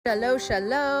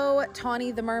Shallow,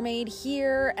 Tawny the Mermaid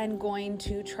here, and going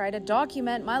to try to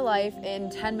document my life in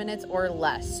 10 minutes or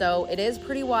less. So it is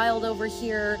pretty wild over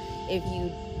here. If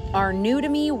you are new to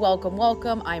me,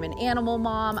 welcome. I'm an animal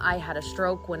mom. I had a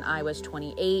stroke when I was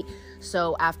 28.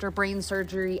 So after brain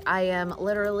surgery, I am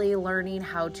literally learning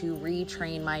how to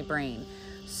retrain my brain.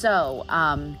 So,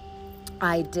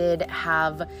 I did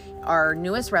have our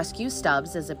newest rescue,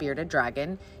 Stubbs, is a bearded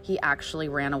dragon. He actually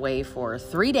ran away for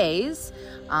 3 days.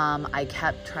 I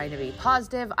kept trying to be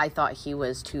positive. I thought he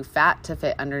was too fat to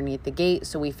fit underneath the gate,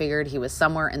 so we figured he was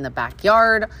somewhere in the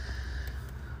backyard.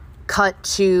 Cut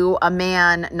to a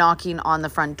man knocking on the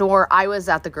front door. I was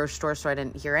at the grocery store, so I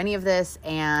didn't hear any of this,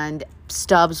 and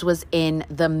Stubbs was in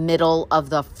the middle of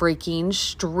the freaking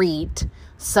street.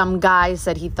 Some guy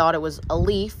said he thought it was a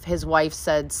leaf. His wife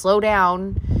said, slow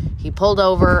down. He pulled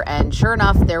over, and sure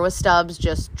enough, there was Stubbs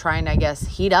just trying to, I guess,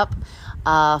 heat up.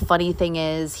 Funny thing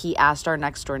is, he asked our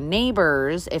next door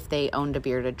neighbors if they owned a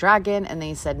bearded dragon, and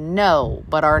they said no.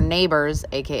 But our neighbors,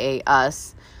 aka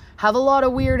us, have a lot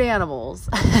of weird animals.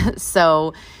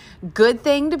 So good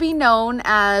thing to be known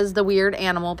as the weird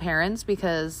animal parents,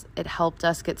 because it helped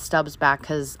us get Stubbs back,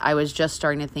 because I was just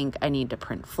starting to think I need to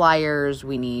print flyers.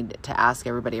 We need to ask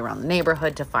everybody around the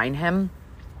neighborhood to find him.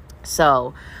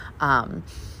 So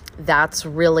that's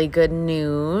really good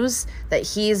news that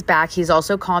he's back. He's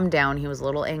also calmed down. He was a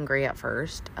little angry at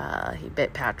first. He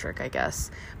bit Patrick, I guess,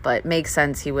 but makes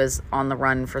sense. He was on the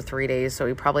run for 3 days, so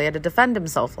he probably had to defend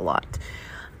himself a lot.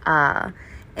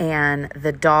 And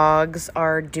the dogs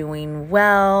are doing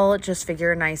well. Just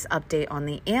figure a nice update on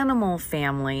the animal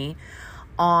family.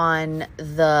 On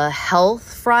the health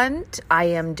front, I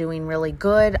am doing really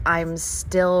good. I'm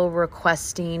still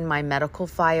requesting my medical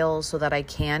file so that I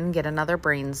can get another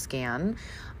brain scan.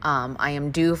 I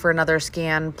am due for another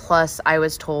scan. Plus, I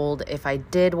was told if I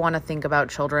did want to think about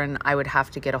children, I would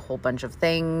have to get a whole bunch of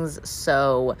things.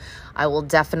 So I will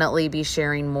definitely be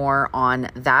sharing more on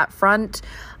that front.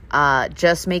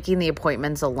 Just making the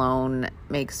appointments alone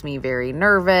makes me very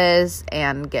nervous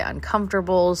and get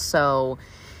uncomfortable. So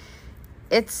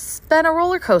it's been a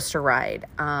roller coaster ride.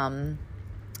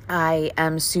 I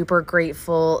am super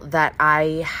grateful that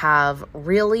I have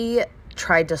really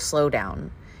tried to slow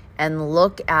down and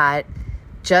look at,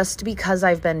 just because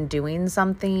I've been doing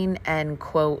something and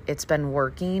quote, it's been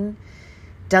working,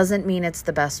 doesn't mean it's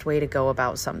the best way to go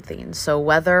about something. So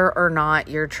whether or not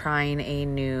you're trying a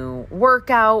new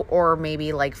workout, or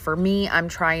maybe like for me, I'm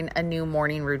trying a new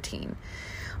morning routine.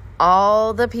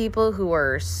 All the people who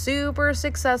are super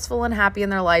successful and happy in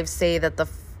their lives say that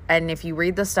and if you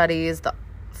read the studies, the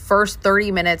first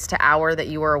 30 minutes to hour that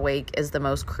you are awake is the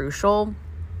most crucial.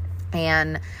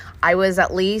 And I was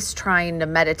at least trying to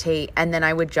meditate, and then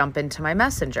I would jump into my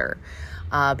messenger.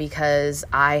 Because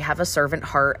I have a servant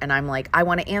heart, and I'm like, I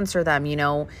want to answer them,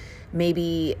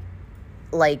 maybe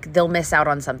like they'll miss out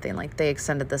on something, like they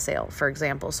extended the sale, for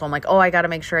example. So I'm like, I got to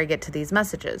make sure I get to these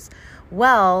messages.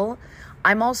 Well,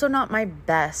 I'm also not my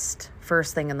best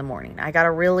first thing in the morning. I got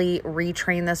to really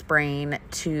retrain this brain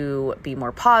to be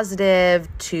more positive,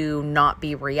 to not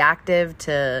be reactive,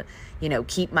 to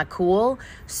keep my cool.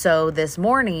 So this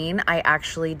morning, I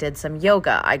actually did some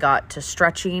yoga. I got to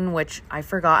stretching, which I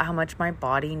forgot how much my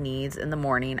body needs in the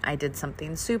morning. I did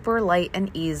something super light and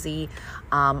easy.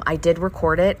 I did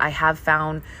record it. I have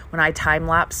found when I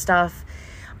time-lapse stuff,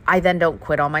 I then don't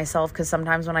quit on myself, because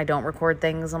sometimes when I don't record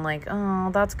things, I'm like, oh,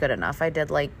 that's good enough. I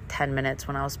did like 10 minutes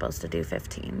when I was supposed to do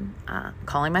 15.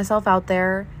 Calling myself out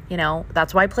there,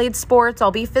 that's why I played sports.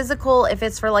 I'll be physical if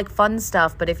it's for like fun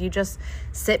stuff. But if you just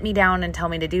sit me down and tell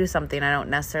me to do something, I don't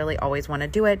necessarily always want to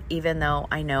do it, even though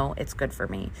I know it's good for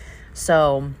me.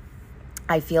 So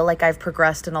I feel like I've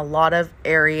progressed in a lot of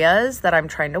areas that I'm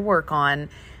trying to work on.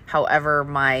 However,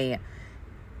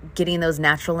 getting those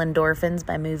natural endorphins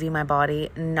by moving my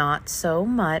body, not so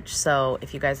much. So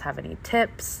if you guys have any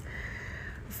tips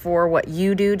for what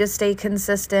you do to stay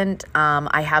consistent,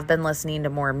 I have been listening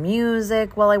to more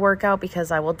music while I work out,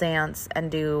 because I will dance and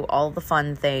do all the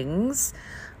fun things.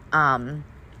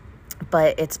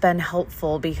 But it's been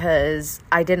helpful, because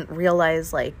I didn't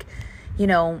realize,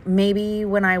 maybe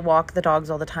when I walk the dogs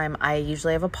all the time, I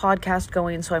usually have a podcast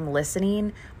going, so I'm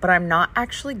listening, but I'm not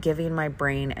actually giving my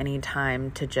brain any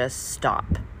time to just stop.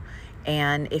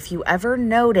 And if you ever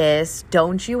notice,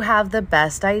 don't you have the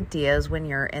best ideas when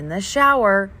you're in the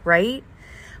shower, right?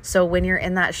 So when you're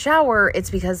in that shower,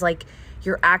 it's because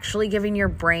you're actually giving your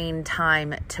brain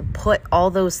time to put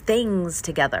all those things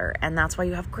together. And that's why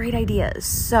you have great ideas.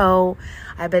 So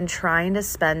I've been trying to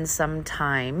spend some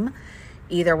time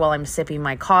either while I'm sipping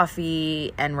my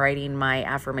coffee and writing my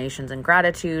affirmations and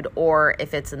gratitude, or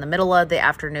if it's in the middle of the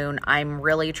afternoon, I'm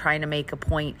really trying to make a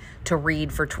point to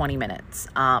read for 20 minutes.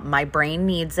 My brain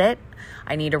needs it.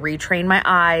 I need to retrain my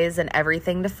eyes and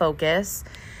everything to focus.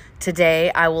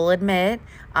 Today, I will admit,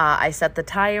 I set the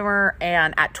timer,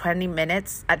 and at 10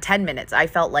 minutes, I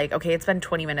felt like, okay, it's been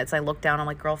 20 minutes. I looked down, I'm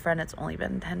like, girlfriend, it's only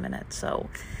been 10 minutes. So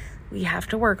we have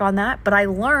to work on that. But I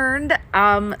learned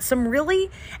some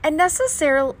really, and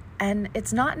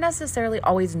it's not necessarily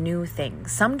always new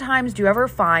things. Sometimes, do you ever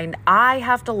find I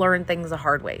have to learn things the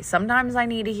hard way? Sometimes I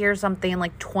need to hear something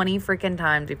like 20 freaking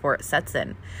times before it sets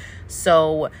in.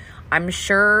 So I'm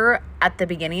sure at the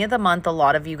beginning of the month, a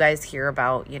lot of you guys hear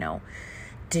about,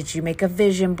 did you make a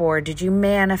vision board? Did you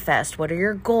manifest? What are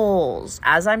your goals?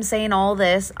 As I'm saying all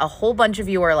this, a whole bunch of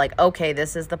you are like, okay,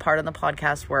 this is the part of the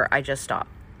podcast where I just stop.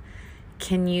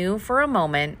 Can you, for a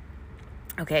moment,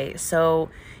 okay, so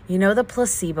the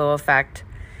placebo effect,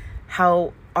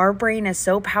 how our brain is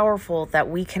so powerful that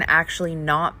we can actually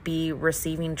not be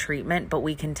receiving treatment, but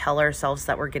we can tell ourselves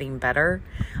that we're getting better.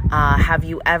 Have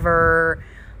you ever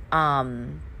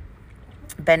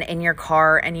been in your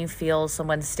car and you feel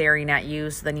someone staring at you,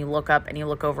 so then you look up and you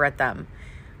look over at them?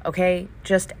 Okay,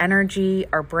 just energy,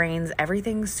 our brains,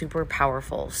 everything's super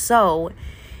powerful. So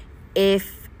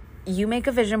if you make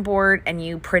a vision board and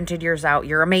you printed yours out,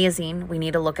 you're amazing. We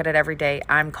need to look at it every day.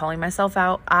 I'm calling myself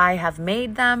out. I have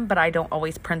made them, but I don't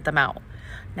always print them out.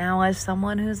 Now, as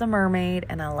someone who's a mermaid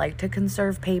and I like to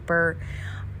conserve paper,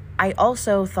 I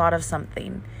also thought of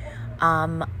something.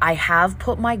 I have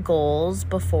put my goals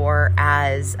before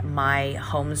as my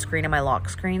home screen and my lock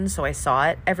screen, so I saw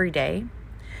it every day.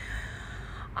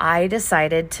 I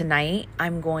decided tonight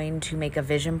I'm going to make a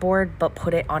vision board, but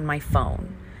put it on my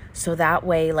phone. So that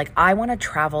way, I want to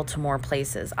travel to more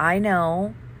places. I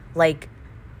know,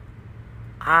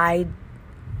 I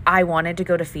wanted to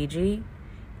go to Fiji,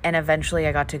 and eventually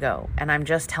I got to go. And I'm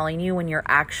just telling you, when you're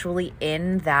actually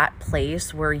in that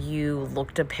place where you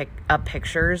looked up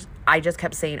pictures, I just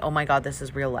kept saying, oh my God, this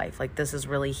is real life. This is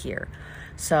really here.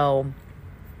 So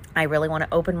I really want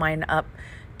to open mine up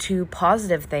to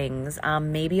positive things.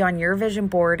 Maybe on your vision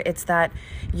board, it's that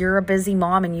you're a busy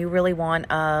mom and you really want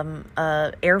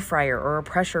a air fryer or a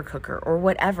pressure cooker or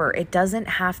whatever. It doesn't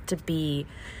have to be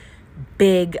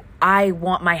big. I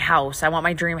want my house. I want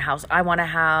my dream house. I want to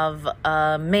have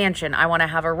a mansion. I want to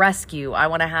have a rescue. I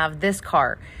want to have this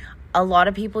car. A lot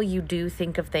of people, you do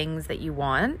think of things that you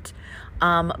want,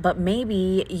 but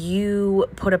maybe you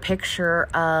put a picture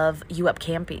of you up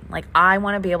camping. I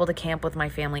want to be able to camp with my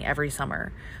family every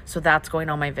summer. So that's going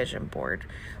on my vision board.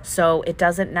 So it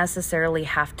doesn't necessarily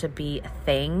have to be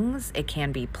things. It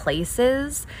can be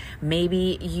places.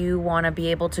 Maybe you want to be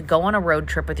able to go on a road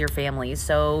trip with your family.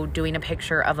 So doing a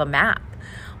picture of a map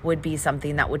would be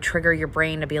something that would trigger your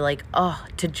brain to be like,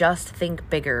 to just think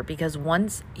bigger. Because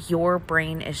once your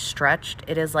brain is stretched,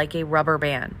 it is like a rubber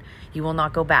band. You will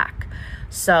not go back.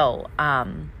 So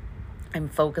I'm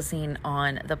focusing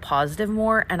on the positive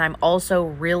more. And I'm also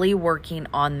really working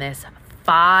on this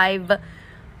 5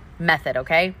 method,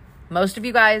 okay? Most of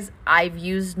you guys, I've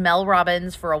used Mel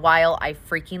Robbins for a while. I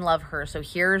freaking love her. So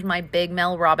here's my big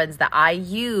Mel Robbins that I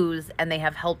use, and they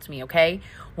have helped me, okay?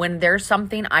 When there's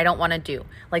something I don't want to do.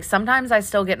 Sometimes I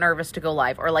still get nervous to go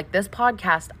live. Or this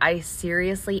podcast, I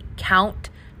seriously count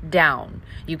down.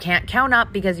 You can't count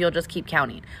up because you'll just keep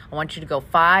counting. I want you to go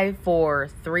 5, 4,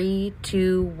 3,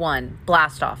 2, 1.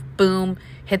 Blast off. Boom.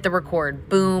 Hit the record.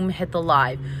 Boom. Hit the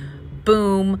live.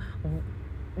 Boom.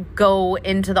 Go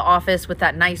into the office with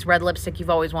that nice red lipstick you've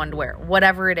always wanted to wear.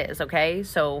 Whatever it is, okay?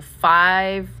 So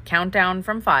 5, countdown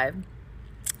from 5.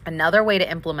 Another way to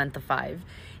implement the 5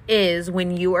 is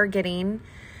when you are getting,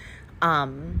 I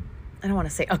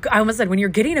almost said when you're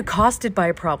getting accosted by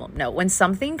a problem. No, when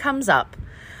something comes up,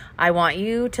 I want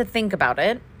you to think about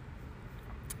it.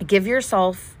 Give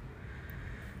yourself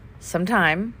some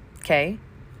time, okay?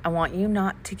 I want you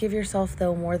not to give yourself,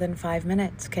 though, more than 5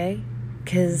 minutes, okay?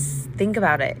 Because think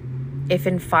about it. If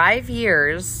in 5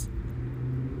 years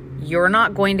you're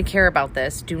not going to care about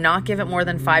this, do not give it more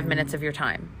than 5 minutes of your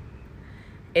time.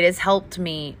 It has helped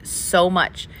me so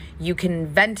much. You can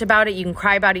vent about it, you can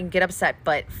cry about it, you can get upset,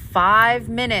 but 5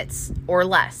 minutes or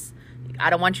less. I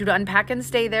don't want you to unpack and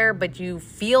stay there, but you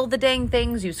feel the dang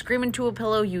things, you scream into a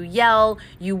pillow, you yell,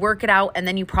 you work it out, and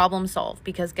then you problem solve.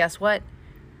 Because guess what?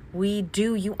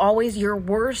 Your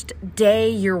worst day,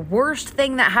 your worst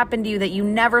thing that happened to you that you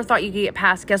never thought you could get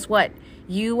past, guess what?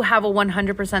 You have a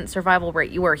 100% survival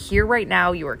rate. You are here right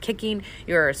now. You are kicking,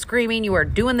 you are screaming, you are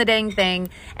doing the dang thing.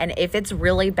 And if it's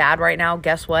really bad right now,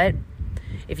 guess what?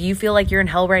 If you feel like you're in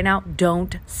hell right now,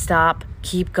 don't stop.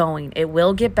 Keep going. It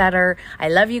will get better. I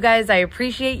love you guys. I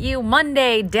appreciate you.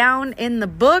 Monday down in the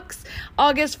books.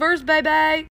 August 1st.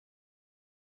 Bye-bye.